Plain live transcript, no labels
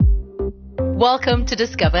Welcome to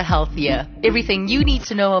Discover Healthier. Everything you need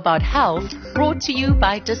to know about health, brought to you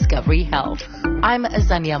by Discovery Health. I'm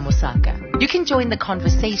Azania Musaka. You can join the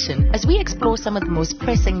conversation as we explore some of the most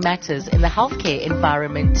pressing matters in the healthcare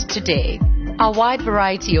environment today. Our wide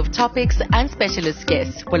variety of topics and specialist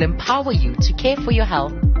guests will empower you to care for your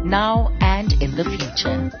health now and in the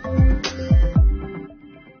future.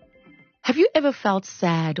 Have you ever felt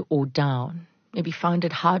sad or down? Maybe found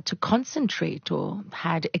it hard to concentrate or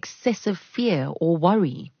had excessive fear or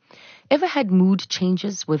worry? Ever had mood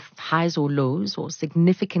changes with highs or lows or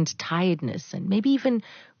significant tiredness and maybe even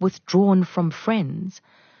withdrawn from friends?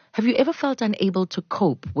 Have you ever felt unable to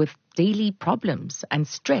cope with daily problems and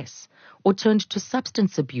stress or turned to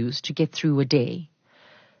substance abuse to get through a day?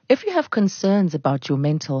 If you have concerns about your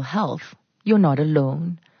mental health, you're not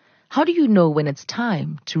alone. How do you know when it's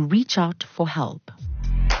time to reach out for help?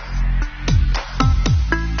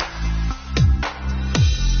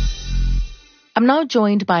 I'm now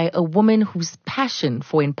joined by a woman whose passion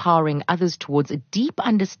for empowering others towards a deep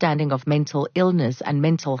understanding of mental illness and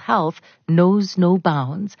mental health knows no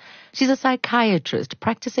bounds. She's a psychiatrist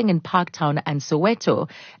practicing in Parktown and Soweto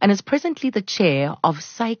and is presently the chair of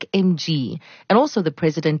PsychMG and also the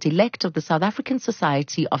president-elect of the South African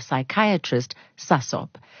Society of Psychiatrists,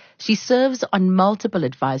 SASOP. She serves on multiple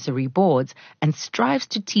advisory boards and strives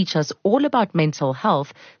to teach us all about mental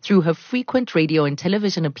health through her frequent radio and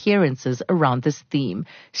television appearances around this theme.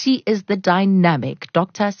 She is the dynamic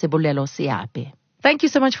Dr. Sebulelo Siape. Thank you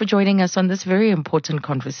so much for joining us on this very important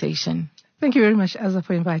conversation. Thank you very much, Azza,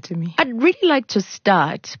 for inviting me. I'd really like to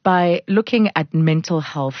start by looking at mental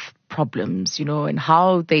health problems, and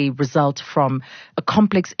how they result from a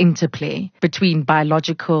complex interplay between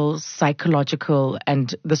biological, psychological,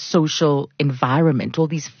 and the social environment, all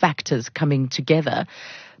these factors coming together.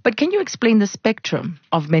 But can you explain the spectrum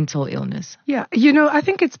of mental illness? Yeah, I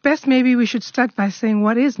think it's best maybe we should start by saying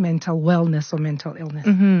what is mental wellness or mental illness.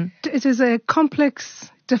 Mm-hmm. It is a complex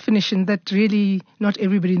definition that really not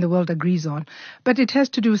everybody in the world agrees on. But it has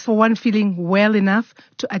to do with, for one, feeling well enough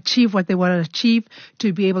to achieve what they want to achieve,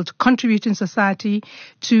 to be able to contribute in society,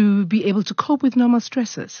 to be able to cope with normal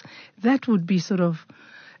stresses. That would be sort of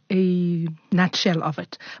a nutshell of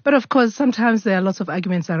it. But of course, sometimes there are lots of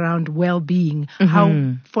arguments around well-being. Mm-hmm.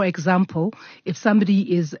 How, for example, if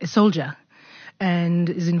somebody is a soldier and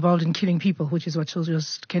is involved in killing people, which is what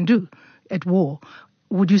soldiers can do at war,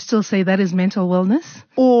 would you still say that is mental wellness?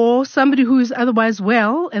 Or somebody who is otherwise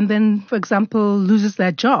well and then, for example, loses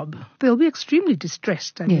their job, they'll be extremely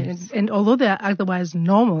distressed. Yes. And although they're otherwise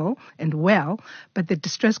normal and well, but the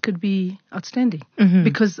distress could be outstanding. Mm-hmm.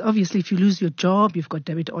 Because obviously if you lose your job, you've got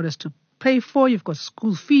debit orders to pay for, you've got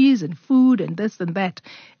school fees and food and this and that.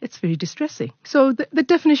 It's very distressing. So the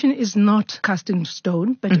definition is not cast in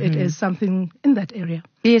stone, but Mm-hmm. it is something in that area.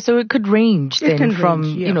 Yeah, so it could range from,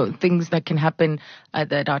 yeah. Things that can happen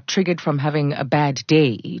that are triggered from having a bad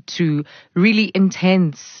day to really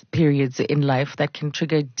intense periods in life that can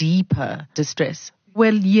trigger deeper distress.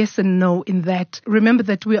 Well, yes and no in that. Remember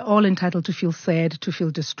that we're all entitled to feel sad, to feel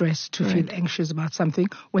distressed, to feel anxious about something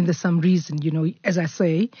when there's some reason. As I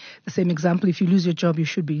say, the same example, if you lose your job, you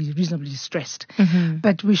should be reasonably distressed. Mm-hmm.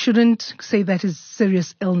 But we shouldn't say that is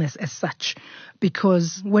serious illness as such,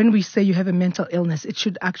 because when we say you have a mental illness, it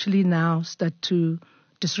should actually now start to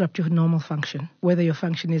disrupt your normal function, whether your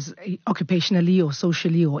function is occupationally or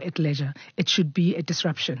socially or at leisure. It should be a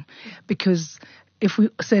disruption, because if we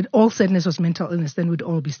said all sadness was mental illness, then we'd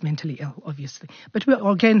all be mentally ill, obviously. But we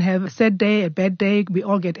all can have a sad day, a bad day. We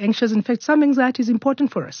all get anxious. In fact, some anxiety is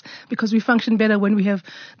important for us because we function better when we have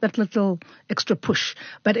that little extra push.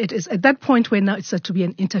 But it is at that point where now it's said to be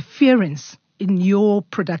an interference in your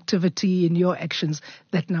productivity, in your actions,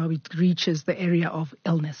 that now it reaches the area of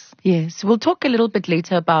illness. Yes, we'll talk a little bit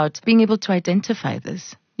later about being able to identify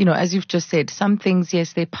this. As you've just said, some things,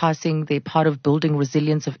 yes, they're passing, they're part of building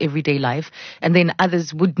resilience of everyday life, and then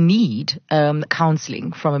others would need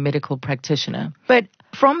counseling from a medical practitioner. But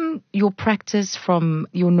from your practice, from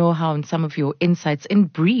your know-how and some of your insights, in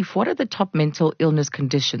brief, what are the top mental illness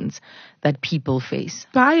conditions that people face?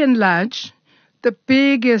 By and large, the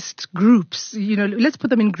biggest groups, let's put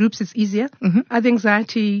them in groups, it's easier, are the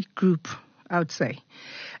anxiety group, I would say.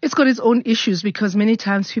 It's got its own issues because many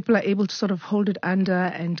times people are able to sort of hold it under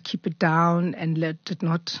and keep it down and let it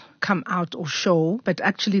not come out or show. But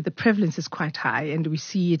actually the prevalence is quite high and we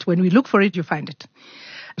see it. When we look for it, you find it.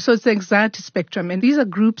 So it's the anxiety spectrum. And these are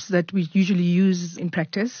groups that we usually use in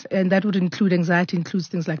practice. And that would include anxiety, includes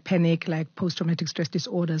things like panic, like post-traumatic stress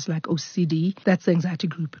disorders, like OCD. That's the anxiety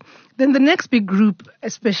group. Then the next big group,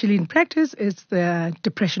 especially in practice, is the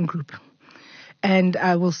depression group. And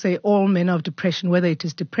I will say all manner of depression, whether it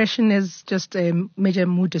is depression as just a major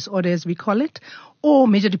mood disorder, as we call it, or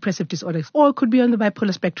major depressive disorders, or it could be on the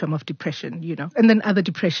bipolar spectrum of depression, and then other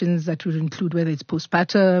depressions that would include whether it's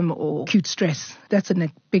postpartum or acute stress. That's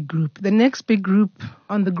a big group. The next big group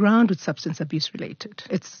on the ground with substance abuse related.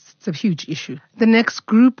 It's a huge issue. The next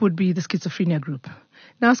group would be the schizophrenia group.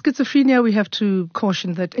 Now, schizophrenia, we have to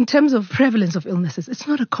caution that in terms of prevalence of illnesses, it's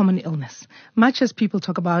not a common illness. Much as people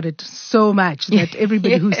talk about it so much that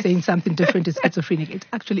everybody who's saying something different is schizophrenic, it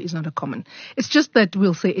actually is not a common. It's just that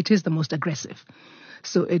we'll say it is the most aggressive.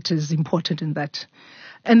 So it is important in that.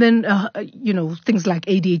 And then, things like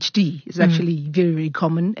ADHD is actually very, very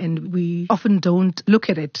common, and we often don't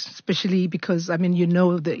look at it, especially because,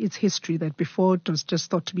 its history that before it was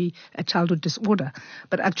just thought to be a childhood disorder.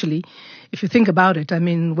 But actually, if you think about it,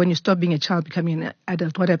 when you stop being a child, becoming an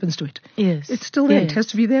adult, what happens to it? Yes. It's still there. Yes. It has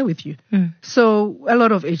to be there with you. So a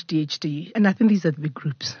lot of ADHD, and I think these are the big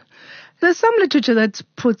groups. There's some literature that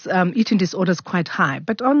puts eating disorders quite high,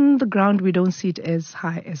 but on the ground we don't see it as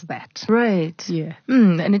high as that. Right. Yeah.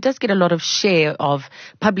 And it does get a lot of share of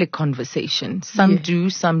public conversation. Some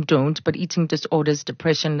do, some don't, but eating disorders,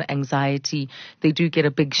 depression, anxiety, they do get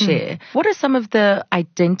a big share. What are some of the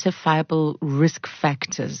identifiable risk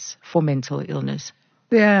factors for mental illness?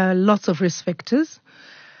 There are lots of risk factors.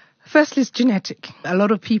 Firstly, it's genetic. A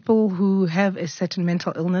lot of people who have a certain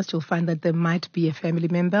mental illness, you'll find that there might be a family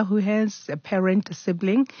member who has a parent, a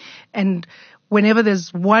sibling, and whenever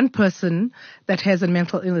there's one person that has a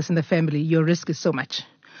mental illness in the family, your risk is so much.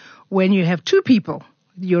 When you have two people,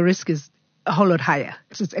 your risk is a whole lot higher.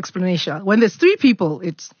 So it's exponential. When there's three people,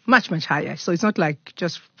 it's much, much higher. So it's not like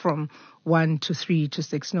just from 1 to 3 to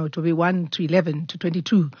 6. No, it will be 1 to 11 to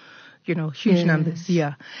 22. Huge numbers.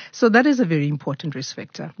 Yeah. So that is a very important risk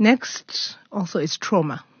factor. Next, also, is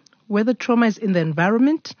trauma. Whether trauma is in the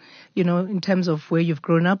environment, in terms of where you've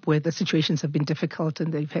grown up, where the situations have been difficult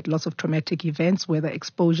and they've had lots of traumatic events, whether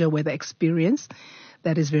exposure, whether experience,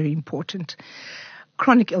 that is very important.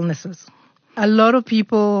 Chronic illnesses. A lot of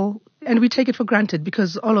people, and we take it for granted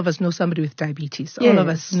because all of us know somebody with diabetes. All of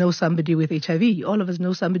us know somebody with HIV. All of us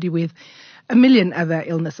know somebody with a million other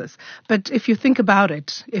illnesses. But if you think about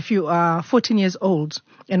it, if you are 14 years old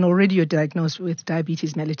and already you're diagnosed with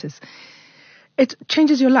diabetes mellitus, it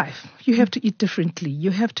changes your life. You have to eat differently.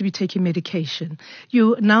 You have to be taking medication.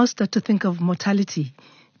 You now start to think of mortality.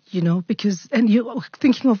 And you're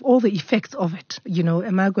thinking of all the effects of it.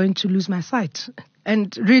 Am I going to lose my sight?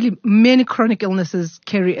 And really, many chronic illnesses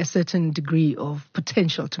carry a certain degree of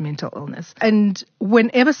potential to mental illness. And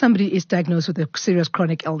whenever somebody is diagnosed with a serious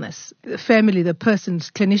chronic illness, the family, the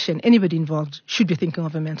person's clinician, anybody involved should be thinking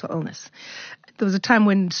of a mental illness. There was a time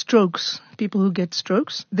when people who get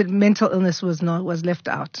strokes, the mental illness was left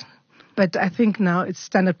out. But I think now it's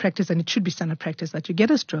standard practice, and it should be standard practice, that you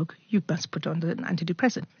get a stroke, you must put on an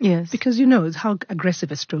antidepressant. Yes. Because how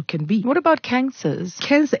aggressive a stroke can be. What about cancers?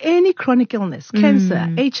 Cancer, any chronic illness,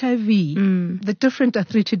 cancer, HIV, the different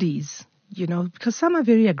arthritides, because some are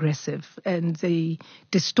very aggressive and they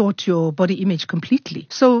distort your body image completely.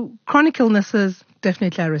 So chronic illnesses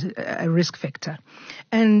definitely are a risk factor.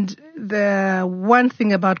 And the one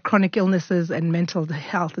thing about chronic illnesses and mental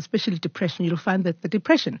health, especially depression, you'll find that the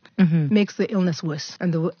depression makes the illness worse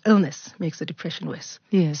and the illness makes the depression worse.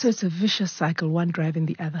 Yes. So it's a vicious cycle, one driving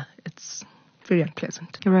the other. It's very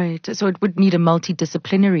unpleasant. Right. So it would need a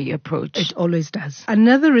multidisciplinary approach. It always does.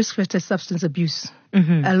 Another risk factor is substance abuse.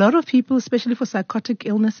 A lot of people, especially for psychotic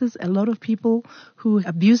illnesses, a lot of people who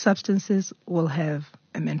abuse substances will have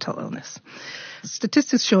a mental illness.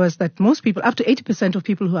 Statistics show us that most people, up to 80% of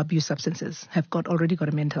people who abuse substances have already got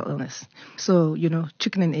a mental illness. So,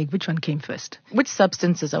 chicken and egg, which one came first? Which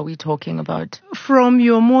substances are we talking about? From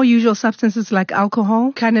your more usual substances like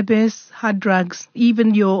alcohol, cannabis, hard drugs,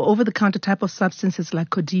 even your over-the-counter type of substances like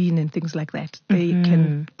codeine and things like that. They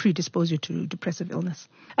can predispose you to depressive illness.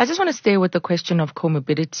 I just want to stay with the question of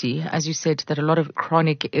comorbidity. As you said, that a lot of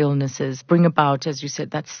chronic illnesses bring about, as you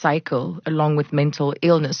said, that cycle along with mental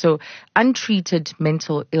illness. So untreated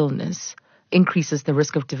mental illness increases the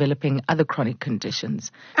risk of developing other chronic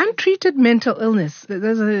conditions. Untreated mental illness.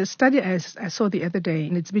 There's a study I saw the other day,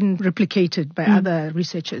 and it's been replicated by other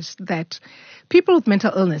researchers, that people with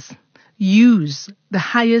mental illness use the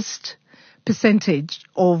highest percentage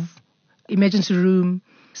of emergency room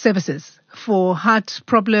services for heart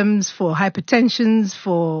problems, for hypertensions,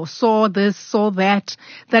 for saw this, saw that,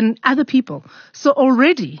 than other people. So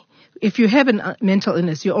already if you have a mental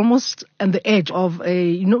illness, you're almost on the edge of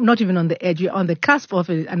not even on the edge, you're on the cusp of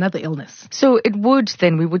another illness. So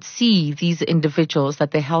we would see these individuals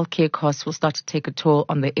that their healthcare costs will start to take a toll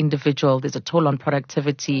on the individual. There's a toll on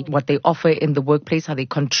productivity, what they offer in the workplace, how they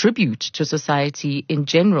contribute to society in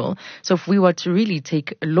general. So if we were to really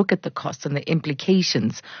take a look at the costs and the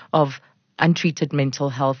implications of untreated mental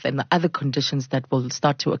health and the other conditions that will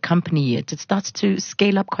start to accompany it, it starts to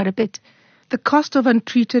scale up quite a bit. The cost of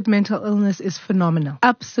untreated mental illness is phenomenal,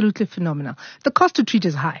 absolutely phenomenal. The cost to treat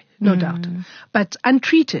is high, no doubt. But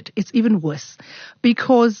untreated, it's even worse.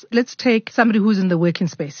 Because let's take somebody who's in the working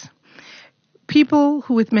space. People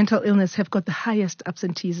who with mental illness have got the highest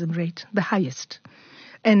absenteeism rate, the highest.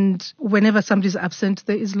 And whenever somebody's absent,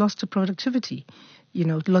 there is loss to productivity.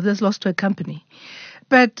 There's loss to a company.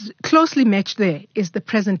 But closely matched there is the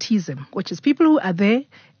presenteeism, which is people who are there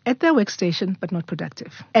at their workstation but not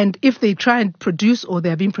productive. And if they try and produce or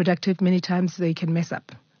they're being productive, many times they can mess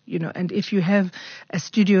up. And if you have a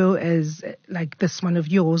studio as like this one of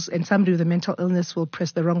yours, and somebody with a mental illness will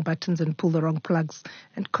press the wrong buttons and pull the wrong plugs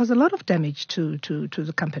and cause a lot of damage to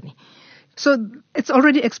the company. So it's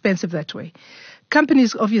already expensive that way.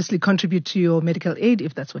 Companies obviously contribute to your medical aid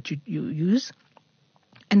if that's what you use.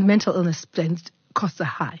 And mental illness costs are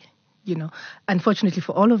high. Unfortunately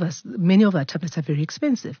for all of us, many of our tablets are very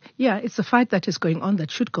expensive. Yeah, it's a fight that is going on that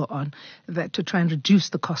should go on, that to try and reduce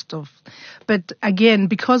the cost of. But again,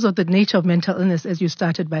 because of the nature of mental illness, as you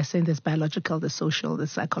started by saying, there's biological, there's social,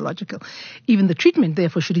 there's psychological. Even the treatment,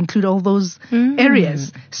 therefore, should include all those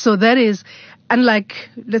areas. So that is, unlike,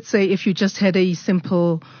 let's say, if you just had a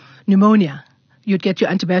simple pneumonia, you'd get your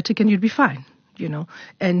antibiotic and you'd be fine,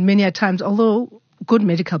 And many a times, although good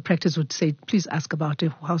medical practice would say, please ask about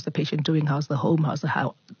it. How's the patient doing? How's the home? How's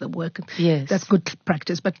the work? Yes. That's good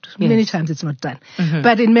practice, but many times it's not done.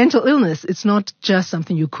 But in mental illness, it's not just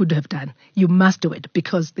something you could have done. You must do it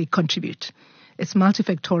because they contribute. It's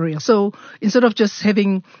multifactorial. So instead of just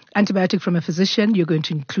having antibiotic from a physician, you're going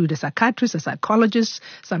to include a psychiatrist, a psychologist,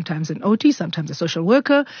 sometimes an OT, sometimes a social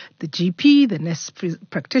worker, the GP, the nurse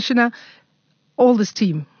practitioner. All this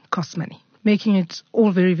team costs money, making it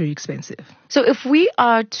all very, very expensive. So if we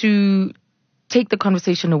are to take the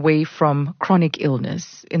conversation away from chronic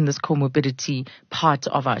illness in this comorbidity part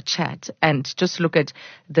of our chat and just look at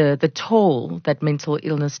the toll that mental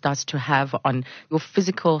illness starts to have on your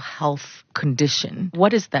physical health condition,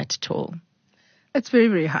 what is that toll? It's very,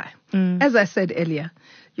 very high. As I said earlier,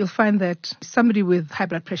 you'll find that somebody with high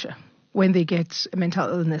blood pressure, when they get a mental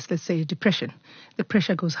illness, let's say depression, the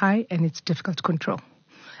pressure goes high and it's difficult to control.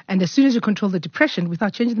 And as soon as you control the depression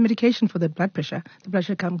without changing the medication for the blood pressure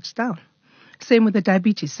comes down. Same with the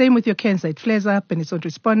diabetes. Same with your cancer. It flares up and it's not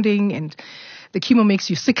responding, and the chemo makes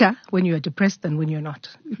you sicker when you are depressed than when you're not.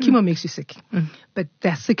 Chemo makes you sick, but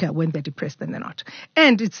they're sicker when they're depressed than they're not.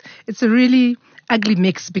 And it's a really ugly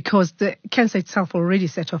mix because the cancer itself already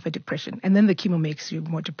set off a depression, and then the chemo makes you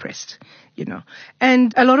more depressed,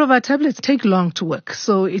 And a lot of our tablets take long to work,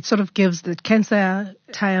 so it sort of gives the cancer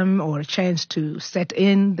time or a chance to set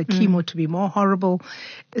in, the chemo to be more horrible.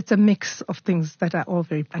 It's a mix of things that are all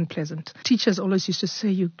very unpleasant. Teachers always used to say,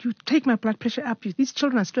 you take my blood pressure up, these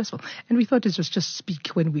children are stressful. And we thought it was just speak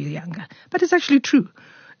when we were younger. But it's actually true.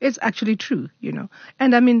 It's actually true,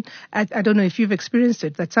 And I mean, I don't know if you've experienced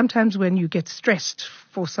it, that sometimes when you get stressed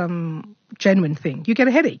for some genuine thing, you get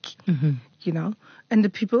a headache, And the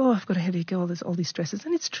people, I've got a headache, all these stresses.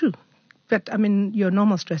 And it's true. But I mean, your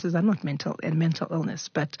normal stresses are not mental illness,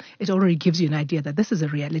 but it already gives you an idea that this is a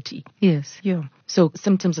reality. Yes. Yeah. So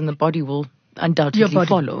symptoms in the body will undoubtedly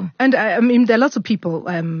follow. And I mean, there are lots of people,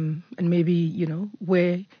 and maybe,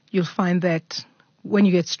 where you'll find that when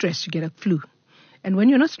you get stressed, you get a flu. And when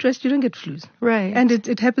you're not stressed, you don't get flus. Right. And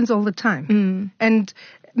it happens all the time. And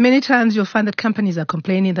many times you'll find that companies are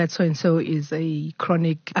complaining that so-and-so is a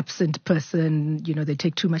chronic absent person, they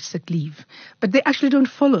take too much sick leave. But they actually don't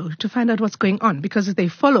follow to find out what's going on, because if they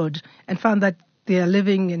followed and found that they are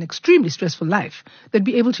living an extremely stressful life, they'd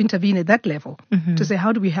be able to intervene at that level to say,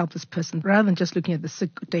 how do we help this person? Rather than just looking at the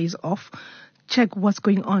sick days off, check what's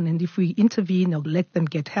going on. And if we intervene or let them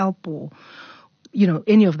get help or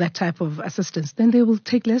any of that type of assistance, then they will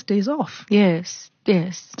take less days off. Yes.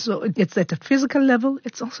 So it's at a physical level.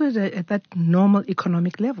 It's also at that normal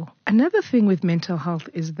economic level. Another thing with mental health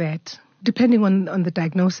is that depending on the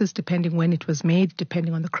diagnosis, depending when it was made,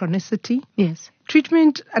 depending on the chronicity. Yes.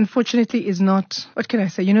 Treatment, unfortunately, is not, what can I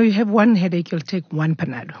say? You have one headache, you'll take one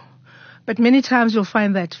Panado. But many times you'll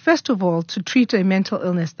find that, first of all, to treat a mental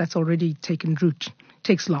illness that's already taken root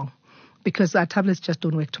takes long, because our tablets just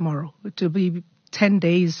don't work tomorrow. It will be 10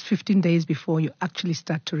 days, 15 days before you actually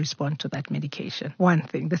start to respond to that medication. One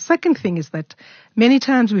thing. The second thing is that many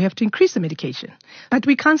times we have to increase the medication, but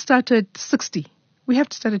we can't start at 60. We have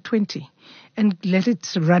to start at 20 and let it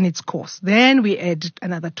run its course. Then we add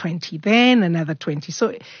another 20, then another 20.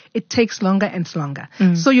 So it takes longer and longer.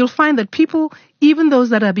 So you'll find that people, even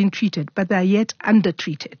those that are being treated, but they're yet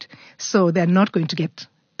undertreated. So they're not going to get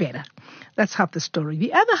better. That's half the story.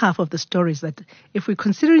 The other half of the story is that if we're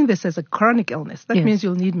considering this as a chronic illness, that means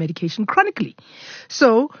you'll need medication chronically.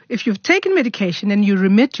 So if you've taken medication and you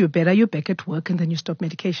remit, you're better, you're back at work, and then you stop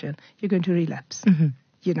medication, you're going to relapse.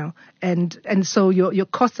 You know, and so your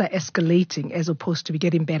costs are escalating as opposed to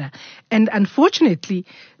getting better. And unfortunately,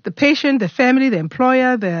 the patient, the family, the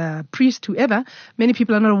employer, the priest, whoever, many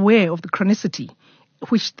people are not aware of the chronicity,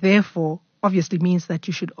 which therefore obviously means that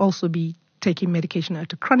you should also be taking medication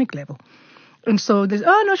at a chronic level. And so there's,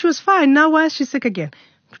 oh no, she was fine. Now why is she sick again?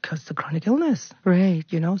 Because it's a chronic illness. Right.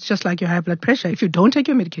 You know, it's just like your high blood pressure. If you don't take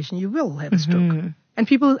your medication, you will have a stroke. And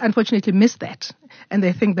people unfortunately miss that. And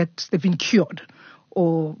they think that they've been cured.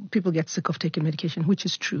 Or people get sick of taking medication, which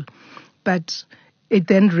is true. But it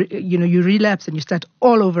then, you relapse and you start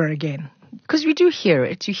all over again. Because we do hear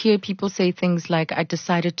it. You hear people say things like, I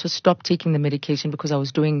decided to stop taking the medication because I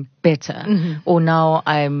was doing better. Or now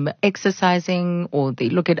I'm exercising, or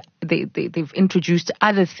they've introduced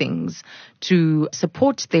other things to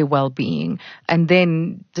support their well-being and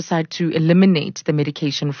then decide to eliminate the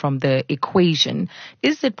medication from the equation.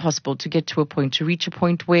 Is it possible to get to reach a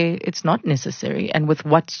point where it's not necessary? And with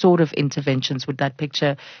what sort of interventions would that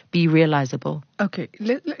picture be realizable? Okay.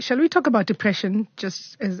 Shall we talk about depression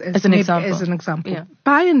just as an example? As an example. Yeah.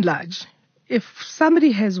 By and large, if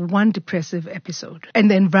somebody has one depressive episode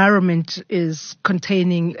and the environment is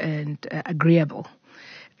containing and agreeable,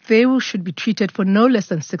 they should be treated for no less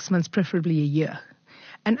than 6 months, preferably a year.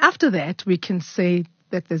 And after that, we can say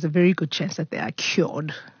that there's a very good chance that they are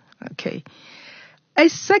cured. Okay. A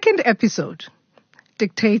second episode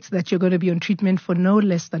dictates that you're going to be on treatment for no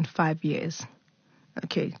less than 5 years.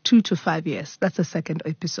 Okay, 2 to 5 years. That's the second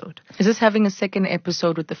episode. Is this having a second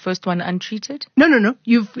episode with the first one untreated? No.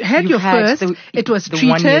 You've had your first. It was treated.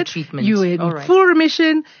 1 year treatment. You were in full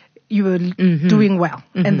remission. You were doing well.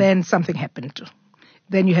 And then something happened.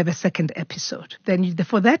 Then you have a second episode. Then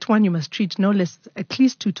for that one, you must treat no less, at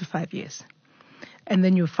least 2 to 5 years. And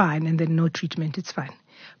then you're fine. And then no treatment. It's fine.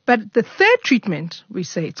 But the third treatment, we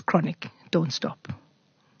say it's chronic. Don't stop.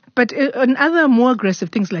 But on other more aggressive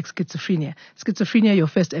things like schizophrenia, your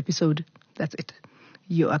first episode, that's it.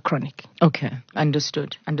 You are chronic. Okay,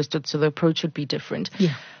 understood. So the approach should be different.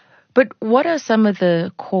 Yeah. But what are some of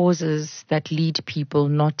the causes that lead people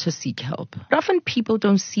not to seek help? Often people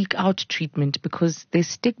don't seek out treatment because there's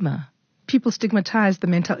stigma. People stigmatize the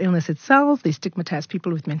mental illness itself. They stigmatize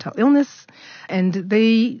people with mental illness. And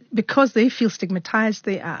because they feel stigmatized,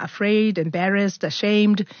 they are afraid, embarrassed,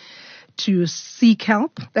 ashamed to seek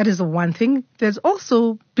help. That is the one thing. There's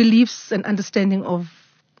also beliefs and understanding of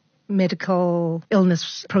medical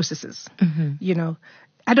illness processes.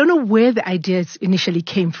 I don't know where the ideas initially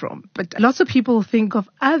came from, but lots of people think of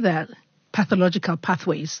other pathological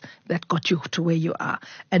pathways that got you to where you are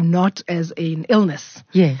and not as an illness.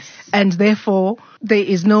 Yes. And therefore, there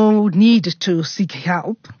is no need to seek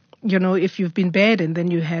help. If you've been bad and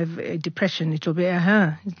then you have a depression, it will be,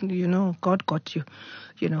 God got you,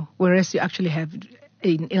 whereas you actually have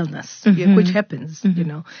an illness, which happens,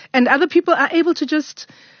 And other people are able to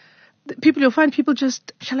you'll find people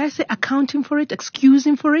just, shall I say, accounting for it,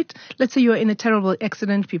 excusing for it. Let's say you're in a terrible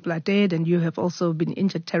accident, people are dead, and you have also been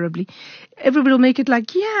injured terribly. Everybody will make it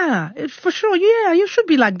like, yeah, for sure, yeah, you should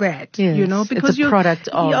be like that, yes, because it's a product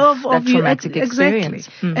of that traumatic experience.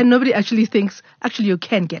 Exactly. And nobody actually thinks, you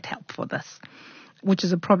can get help for this, which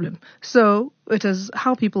is a problem. So it is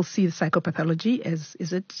how people see the psychopathology as,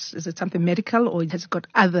 is it something medical or has it got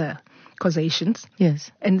other causations?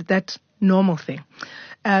 Yes. And that normal thing.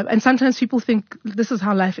 And sometimes people think this is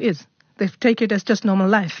how life is. They take it as just normal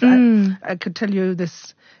life. I could tell you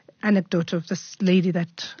this anecdote of this lady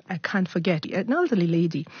that I can't forget, an elderly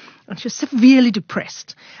lady, and she was severely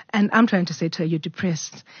depressed. And I'm trying to say to her, you're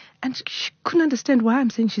depressed. And she couldn't understand why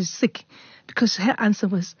I'm saying she's sick, because her answer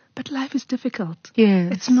was, but life is difficult.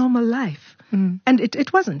 Yes. It's normal life. And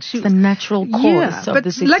it wasn't. It's the natural cause of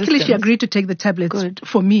this existence. Luckily she agreed to take the tablets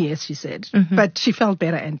for me, as she said. But she felt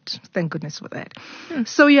better, and thank goodness for that.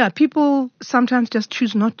 So people sometimes just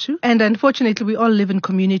choose not to. And unfortunately, we all live in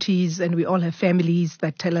communities and we all have families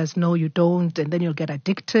that tell us, no, you don't, and then you'll get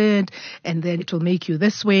addicted, and then it will make you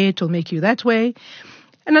this way, it will make you that way.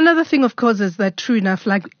 And another thing, of course, is that true enough,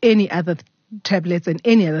 like any other tablets and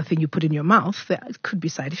any other thing you put in your mouth, there could be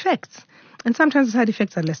side effects. And sometimes the side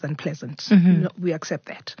effects are less than pleasant. We accept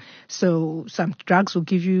that. So some drugs will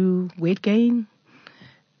give you weight gain,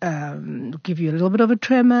 will give you a little bit of a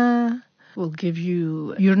tremor, will give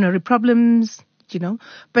you urinary problems,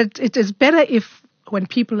 But it is better if when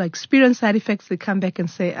people experience side effects, they come back and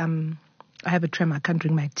say, I have a tremor, I can't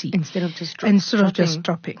drink my tea. Instead of just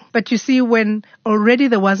dropping. But you see, when already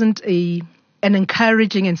there wasn't an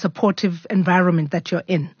encouraging and supportive environment that you're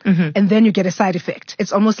in, and then you get a side effect,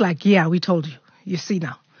 it's almost like, yeah, we told you. You see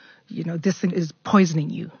now, this thing is poisoning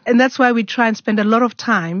you. And that's why we try and spend a lot of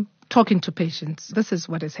time talking to patients. This is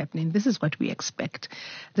what is happening. This is what we expect.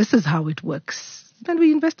 This is how it works. And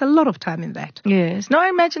we invest a lot of time in that. Yes. Now, I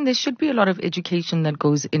imagine there should be a lot of education that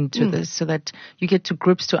goes into this so that you get to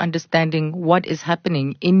grips to understanding what is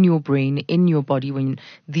happening in your brain, in your body when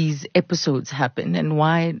these episodes happen and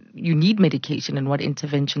why you need medication and what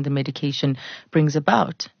intervention the medication brings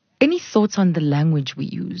about. Any thoughts on the language we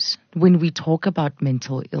use when we talk about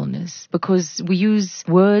mental illness? Because we use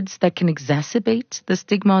words that can exacerbate the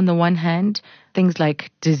stigma on the one hand, things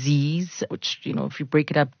like disease, which, if you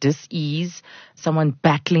break it up, dis-ease, someone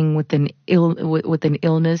battling with an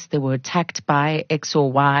illness, they were attacked by X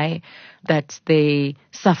or Y that they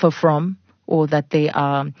suffer from, or that they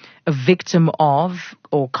are a victim of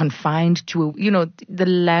or confined to, the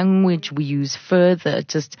language we use further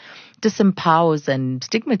just disempowers and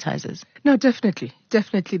stigmatizes. No, definitely.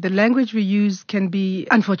 The language we use can be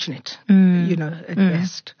unfortunate, at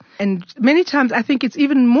best. And many times I think it's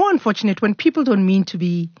even more unfortunate when people don't mean to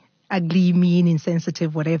be ugly, mean,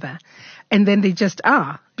 insensitive, whatever. And then they just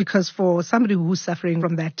are, because for somebody who's suffering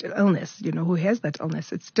from that illness, who has that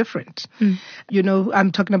illness, it's different.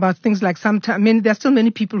 I'm talking about things like there's still many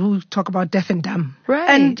people who talk about deaf and dumb. Right.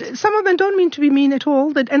 And some of them don't mean to be mean at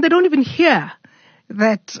all, and they don't even hear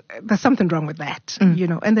that there's something wrong with that,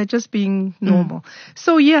 and they're just being normal.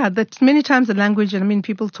 So yeah, that many times the language,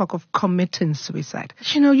 people talk of committing suicide.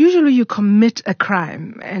 Usually you commit a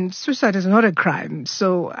crime, and suicide is not a crime.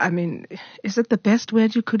 So, is it the best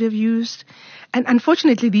word you could have used? And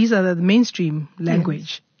unfortunately, these are the mainstream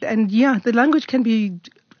language. Yes. And yeah, the language can be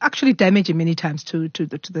actually damaging many times to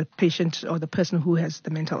the patient or the person who has the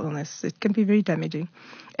mental illness. It can be very damaging.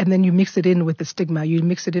 And then you mix it in with the stigma, you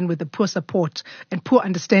mix it in with the poor support and poor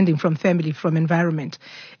understanding from family, from environment.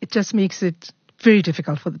 It just makes it very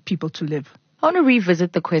difficult for the people to live. I want to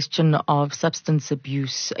revisit the question of substance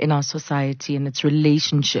abuse in our society and its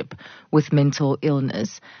relationship with mental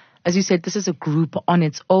illness. As you said, this is a group on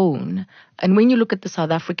its own. And when you look at the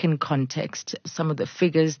South African context, some of the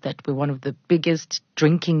figures that we're one of the biggest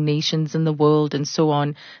drinking nations in the world and so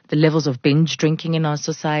on, the levels of binge drinking in our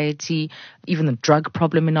society, even the drug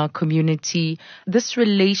problem in our community, this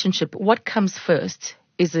relationship, what comes first?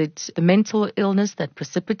 Is it the mental illness that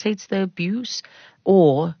precipitates the abuse,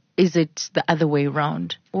 or is it the other way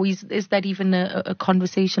around? Or is that even a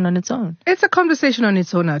conversation on its own? It's a conversation on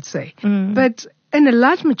its own, I'd say. But in a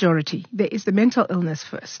large majority, there is the mental illness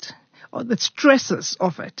first, or the stresses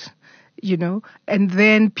of it, and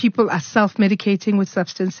then people are self-medicating with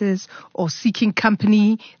substances or seeking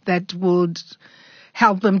company that would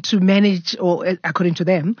help them to manage, or according to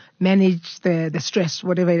them, manage the stress,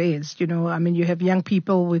 whatever it is. You have young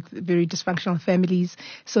people with very dysfunctional families,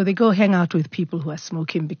 so they go hang out with people who are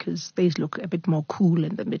smoking because they look a bit more cool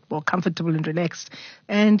and a bit more comfortable and relaxed.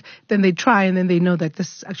 And then they try, and then they know that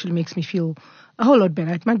this actually makes me feel a whole lot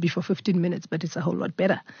better. It might be for 15 minutes, but it's a whole lot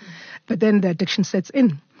better. But then the addiction sets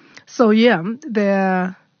in. So yeah,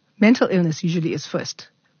 the mental illness usually is first,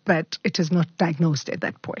 but it is not diagnosed at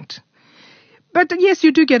that point. But yes,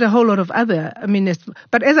 you do get a whole lot of other,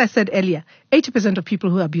 but as I said earlier, 80% of people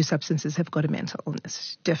who abuse substances have got a mental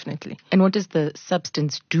illness, definitely. And what does the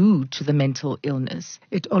substance do to the mental illness?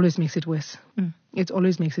 It always makes it worse. It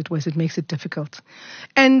always makes it worse. It makes it difficult.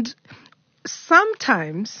 And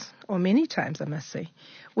sometimes, or many times I must say,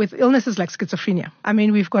 with illnesses like schizophrenia,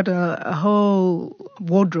 we've got a whole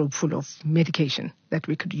wardrobe full of medication that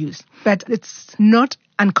we could use. But it's not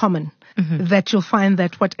uncommon that you'll find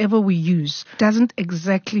that whatever we use doesn't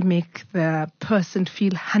exactly make the person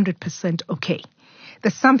feel 100% okay.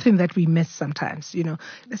 There's something that we miss sometimes,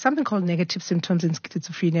 There's something called negative symptoms in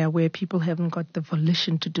schizophrenia where people haven't got the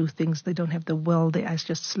volition to do things. They don't have the will. They are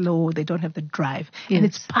just slow. They don't have the drive. Yes. And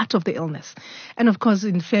it's part of the illness. And of course,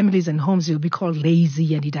 in families and homes, you'll be called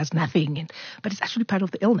lazy and he does nothing. But it's actually part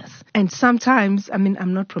of the illness. And sometimes,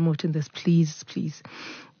 I'm not promoting this, please.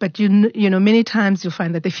 But, many times you'll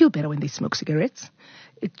find that they feel better when they smoke cigarettes.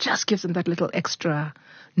 It just gives them that little extra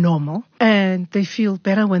normal. And they feel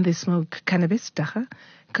better when they smoke cannabis, dacha,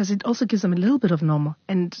 because it also gives them a little bit of normal.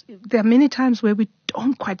 And there are many times where we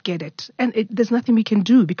don't quite get it. And there's nothing we can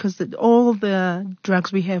do because all the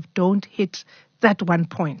drugs we have don't hit that one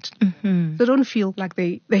point. Mm-hmm. They don't feel like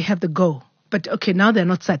they have the go. But okay, now they're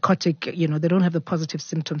not psychotic, they don't have the positive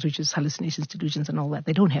symptoms, which is hallucinations, delusions and all that.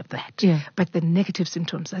 They don't have that. Yeah. But the negative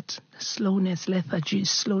symptoms, that slowness, lethargy,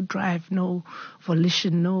 slow drive, no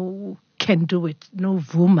volition, no can do it, no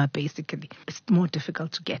vuma basically. It's more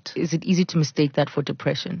difficult to get. Is it easy to mistake that for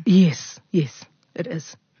depression? Yes, it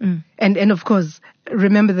is. Mm. And of course,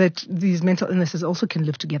 remember that these mental illnesses also can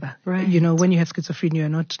live together. Right. When you have schizophrenia, you're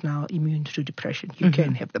not now immune to depression. You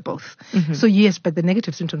can have the both. Mm-hmm. So yes, but the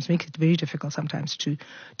negative symptoms make it very difficult sometimes to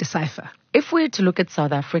decipher. If we're to look at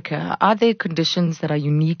South Africa, are there conditions that are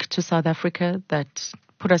unique to South Africa that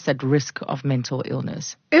put us at risk of mental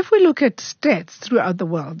illness? If we look at stats throughout the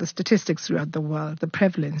world, the statistics throughout the world, the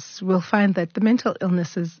prevalence, we'll find that the mental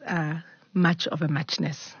illnesses are much of a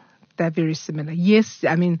muchness. They're very similar. Yes,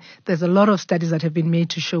 I mean, there's a lot of studies that have been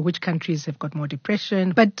made to show which countries have got more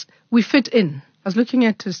depression, but we fit in. I was looking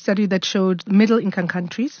at a study that showed middle-income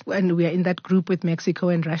countries, and we are in that group with Mexico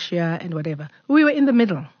and Russia and whatever. We were in the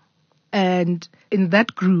middle. And in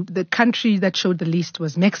that group, the country that showed the least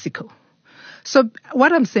was Mexico. So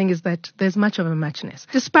what I'm saying is that there's much of a muchness.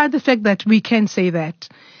 Despite the fact that we can say that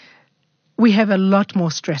we have a lot more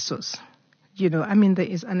stressors. There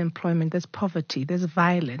is unemployment, there's poverty, there's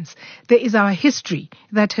violence. There is our history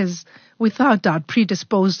that has, without doubt,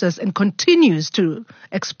 predisposed us and continues to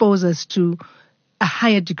expose us to a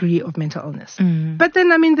higher degree of mental illness. Mm. But then,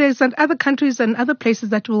 there's other countries and other places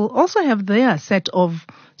that will also have their set of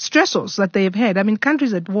stressors that they have had.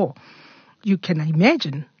 Countries at war, you can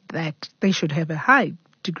imagine that they should have a high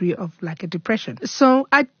degree of like a depression. So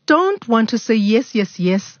I don't want to say yes,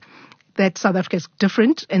 that South Africa is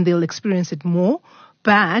different and they'll experience it more.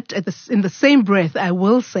 But in the same breath, I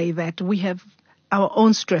will say that we have our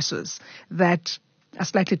own stressors that are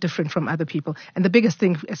slightly different from other people. And the biggest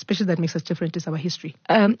thing, especially that makes us different, is our history.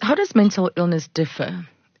 How does mental illness differ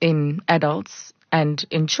in adults and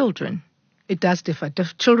in children? It does differ.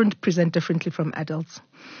 Children present differently from adults.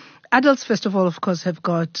 Adults, first of all, of course, have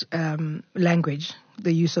got language,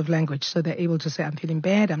 the use of language. So they're able to say, I'm feeling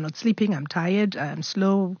bad, I'm not sleeping, I'm tired, I'm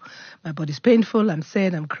slow, my body's painful, I'm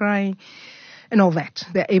sad, I'm crying, and all that.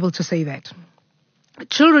 They're able to say that.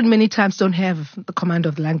 Children many times don't have the command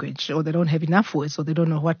of the language, or they don't have enough words, or they don't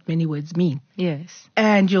know what many words mean. Yes.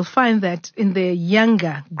 And you'll find that in the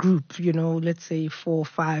younger group, let's say 4,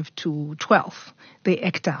 5 to 12, they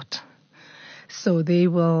act out. So they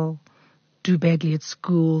will do badly at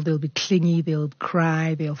school, they'll be clingy, they'll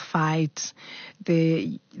cry, they'll fight,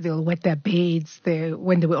 they'll wet their beds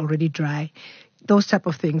when they were already dry, those type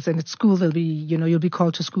of things. And at school, they'll be, you'll be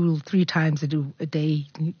called to school 3 times a day.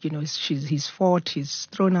 He's fought, he's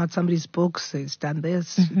thrown out somebody's books, he's done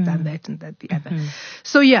this, done that, and that, the other.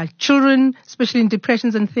 So yeah, children, especially in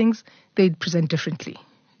depressions and things, they present differently.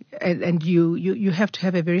 And you have to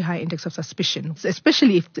have a very high index of suspicion,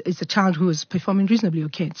 especially if it's a child who is performing reasonably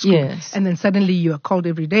okay at school. Yes. And then suddenly you are called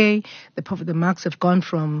every day. The marks have gone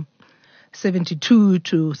from 72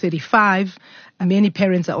 to 35. And many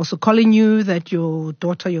parents are also calling you that your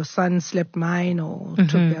daughter, your son slept mine or took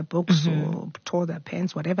their books or tore their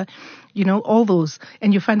pants, whatever. All those.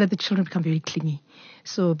 And you find that the children become very clingy.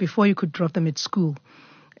 So before you could drop them at school,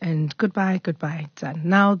 and goodbye, son.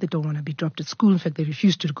 Now they don't want to be dropped at school. In fact, they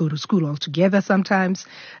refuse to go to school altogether sometimes.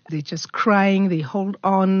 They're just crying. They hold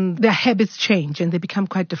on. Their habits change and they become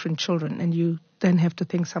quite different children. And you then have to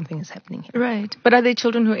think something is happening here. Right. But are there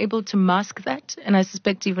children who are able to mask that? And I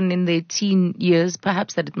suspect even in their teen years,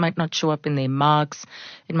 perhaps that it might not show up in their marks.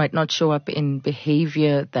 It might not show up in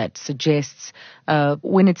behavior that suggests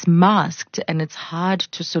when it's masked and it's hard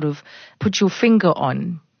to sort of put your finger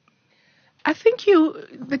on. I think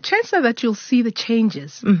the chances are that you'll see the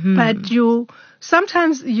changes, but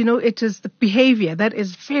sometimes, it is the behavior that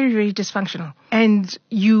is very, very dysfunctional. And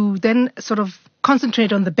you then sort of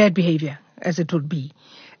concentrate on the bad behavior, as it would be,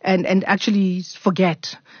 and actually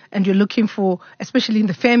forget. And you're looking for, especially in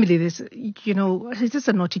the family, this, is this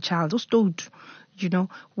a naughty child? Just don't.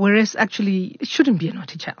 Whereas actually it shouldn't be a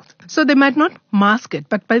naughty child. So they might not mask it,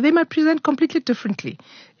 but they might present completely differently.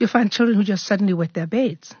 You find children who just suddenly wet their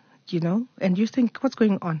beds. And you think, what's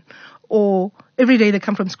going on? Or every day they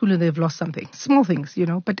come from school and they've lost something. Small things,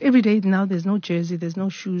 but every day now there's no jersey, there's no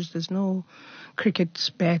shoes, there's no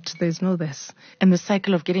cricket bat, there's no this. And the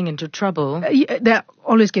cycle of getting into trouble. They're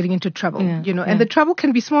always getting into trouble, and the trouble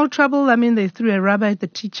can be small trouble. I mean, they threw a rubber at the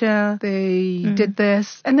teacher, they did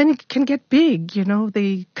this, and then it can get big,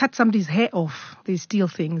 they cut somebody's hair off, they steal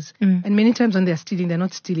things. And many times when they're stealing, they're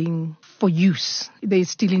not stealing for use, they're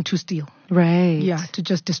stealing to steal. Right. Yeah, to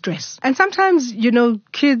just distress. And sometimes,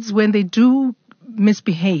 kids, when they do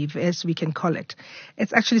misbehave, as we can call it,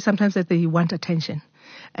 it's actually sometimes that they want attention.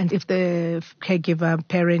 And if the caregiver,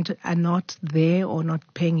 parent are not there or not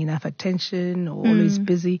paying enough attention or always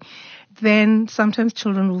busy, then sometimes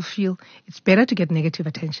children will feel it's better to get negative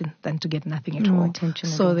attention than to get nothing at all.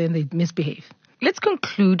 So then they misbehave. Let's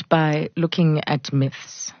conclude by looking at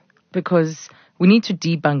myths, because we need to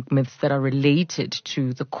debunk myths that are related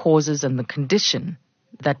to the causes and the condition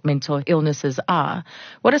that mental illnesses are.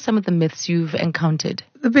 What are some of the myths you've encountered?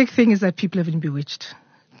 The big thing is that people have been bewitched.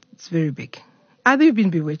 It's very big. Either you've been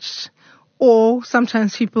bewitched, or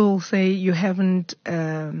sometimes people say you haven't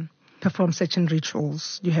performed certain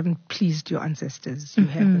rituals, you haven't pleased your ancestors, you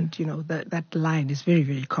haven't, that line is very,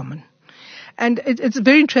 very common. And it's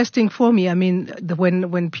very interesting for me. I mean,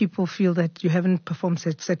 when people feel that you haven't performed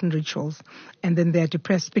certain rituals and then they're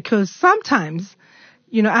depressed, because sometimes,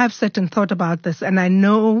 I've sat and thought about this, and I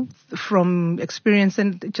know from experience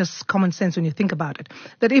and just common sense when you think about it,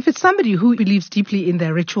 that if it's somebody who believes deeply in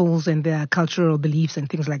their rituals and their cultural beliefs and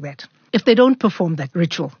things like that, if they don't perform that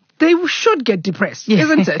ritual, they should get depressed,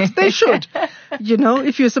 isn't it? They should.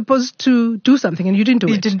 If you're supposed to do something and you didn't do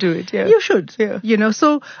it. You didn't do it, yeah. You should. Yeah.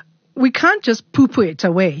 So we can't just poo-poo it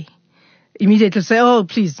away. Immediately say, oh,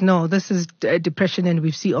 please, no, this is depression, and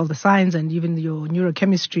we see all the signs, and even your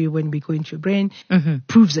neurochemistry when we go into your brain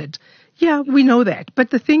proves it. Yeah, we know that. But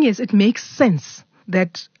the thing is, it makes sense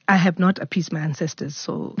that I have not appeased my ancestors,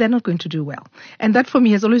 so they're not going to do well. And that for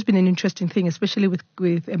me has always been an interesting thing, especially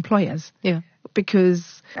with employers. Yeah.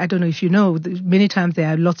 Because I don't know if you know, many times there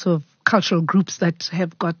are lots of cultural groups that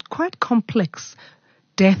have got quite complex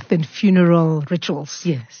death and funeral rituals.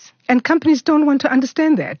 Yes. And companies don't want to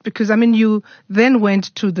understand that, because, you then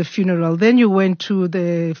went to the funeral, then you went to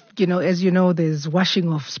the, as you know, there's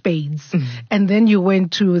washing of spades, and then you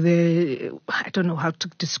went to I don't know how to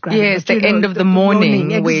describe it. Yes, the end of the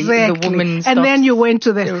mourning exactly. Where the woman stops. And then you went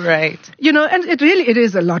to the... Right. And it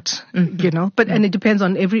is a lot, but, and it depends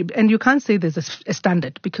on and you can't say there's a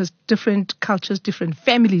standard, because different cultures, different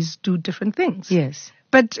families do different things. Yes.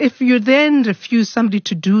 But if you then refuse somebody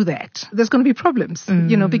to do that, there's going to be problems,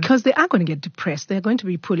 because they are going to get depressed. They're going to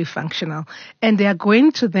be poorly functional, and they are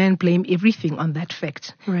going to then blame everything on that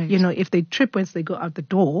fact. Right. If they trip once they go out the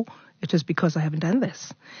door, it is because I haven't done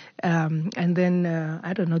this. And then,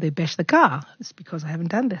 I don't know, they bash the car. It's because I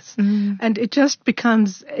haven't done this. And it just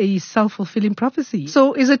becomes a self-fulfilling prophecy.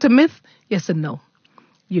 So is it a myth? Yes and no.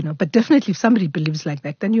 But definitely if somebody believes like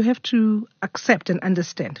that, then you have to accept and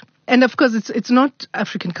understand. And of course, it's not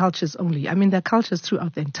African cultures only. There are cultures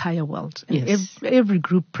throughout the entire world. And yes. Every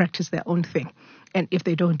group practices their own thing. And if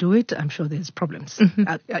they don't do it, I'm sure there's problems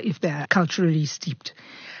if they're culturally steeped.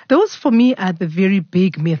 Those, for me, are the very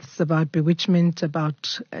big myths about bewitchment,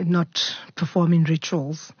 about not performing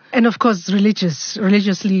rituals. And, of course,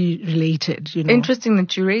 religiously related, Interesting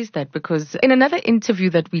that you raised that, because in another interview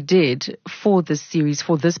that we did for this series,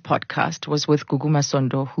 for this podcast, was with Gugu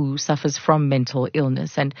Masondo, who suffers from mental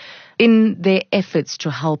illness. And in their efforts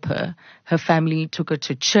to help her, her family took her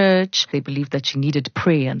to church. They believed that she needed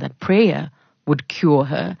prayer, and that prayer would cure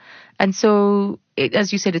her. And so,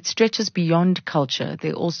 as you said, it stretches beyond culture.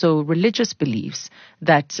 There are also religious beliefs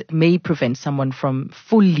that may prevent someone from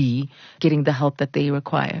fully getting the help that they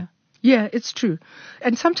require. Yeah, it's true.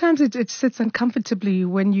 And sometimes it sits uncomfortably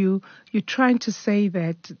when you're trying to say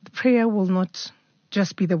that prayer will not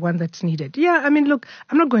just be the one that's needed. Yeah, look,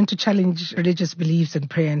 I'm not going to challenge religious beliefs and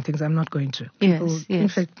prayer and things. I'm not going to. Yes. In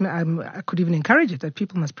fact, I could even encourage it, that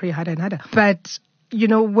people must pray harder and harder. But,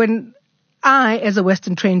 when I, as a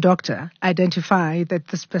Western trained doctor, identify that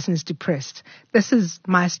this person is depressed, this is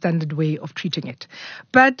my standard way of treating it.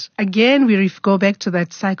 But again, we go back to that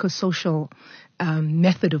psychosocial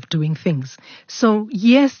method of doing things. So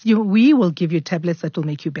yes, we will give you tablets that will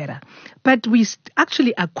make you better. But we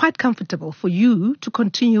actually are quite comfortable for you to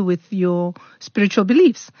continue with your spiritual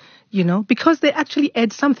beliefs, because they actually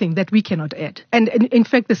add something that we cannot add. And in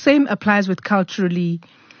fact, the same applies with culturally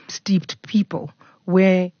steeped people,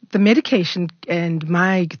 where the medication and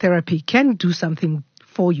my therapy can do something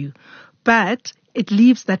for you, but it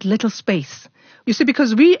leaves that little space. You see,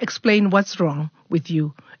 because we explain what's wrong with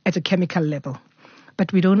you at a chemical level,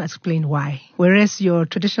 but we don't explain why. Whereas your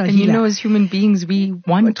traditional and healer... as human beings, we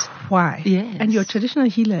want... why. Yes. And your traditional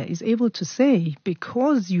healer is able to say,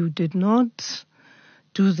 because you did not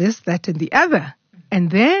do this, that, and the other, and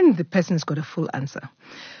then the person's got a full answer.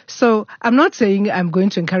 So I'm not saying I'm going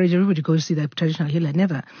to encourage everybody to go see the traditional healer,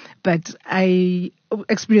 never. But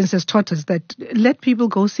experience has taught us that let people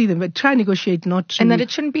go see them, but try and negotiate not to. And that it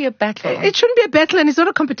shouldn't be a battle. It shouldn't be a battle, and it's not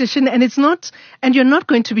a competition, and it's not, and you're not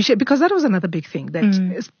going to be shamed, because that was another big thing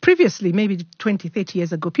that previously, maybe 20, 30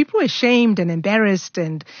 years ago, people were shamed and embarrassed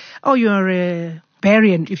and, you're a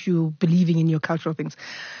barbarian if you're believing in your cultural things.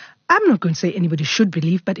 I'm not going to say anybody should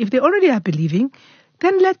believe, but if they already are believing,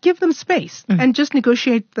 then give them space and just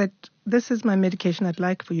negotiate that this is my medication. I'd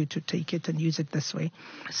like for you to take it and use it this way.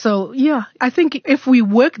 So, I think if we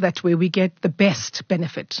work that way, we get the best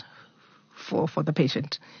benefit for the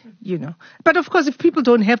patient, But of course, if people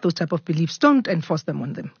don't have those type of beliefs, don't enforce them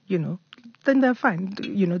on them, then they're fine.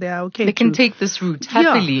 They are okay. They can take this route,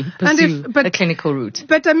 happily pursue the clinical route.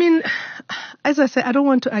 But I mean, as I said, I don't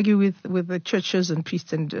want to argue with the churches and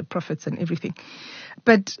priests and prophets and everything.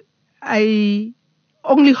 But I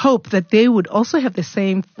only hope that they would also have the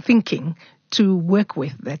same thinking to work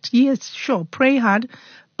with that. Yes, sure, pray hard,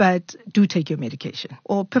 but do take your medication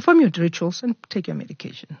or perform your rituals and take your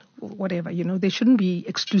medication, whatever, they shouldn't be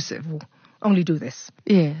exclusive. Only do this.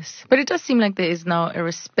 Yes, but it does seem like there is now a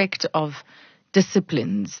respect of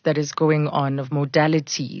disciplines that is going on, of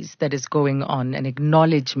modalities that is going on, an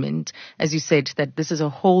acknowledgement, as you said, that this is a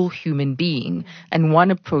whole human being, and one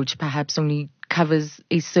approach perhaps only covers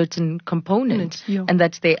a certain component, and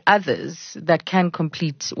that there are others that can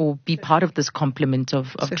complete or be part of this complement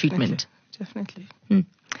of treatment. Definitely.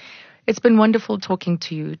 It's been wonderful talking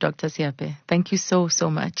to you, Dr. Siape. Thank you so, so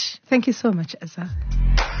much. Thank you so much, Asa.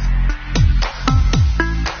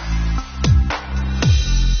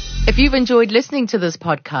 If you've enjoyed listening to this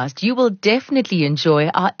podcast, you will definitely enjoy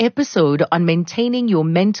our episode on maintaining your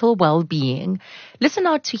mental well-being. Listen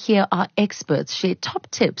out to hear our experts share top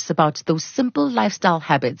tips about those simple lifestyle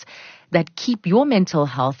habits that keep your mental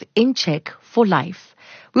health in check for life.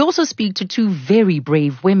 We also speak to two very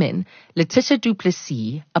brave women, Letitia Du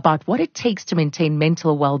Plessis, about what it takes to maintain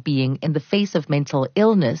mental well-being in the face of mental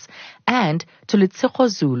illness, and to Letshego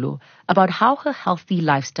Zulu about how her healthy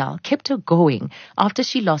lifestyle kept her going after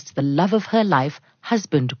she lost the love of her life,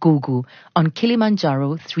 husband Gugu, on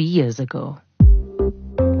Kilimanjaro 3 years ago.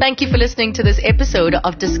 Thank you for listening to this episode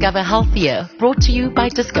of Discover Healthier, brought to you by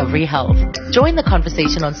Discovery Health. Join the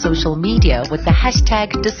conversation on social media with the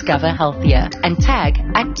hashtag #DiscoverHealthier and tag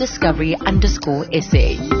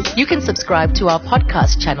 @Discovery_SA. You can subscribe to our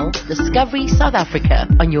podcast channel, Discovery South Africa,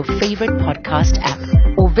 on your favorite podcast app,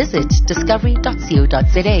 or visit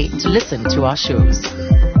discovery.co.za to listen to our shows.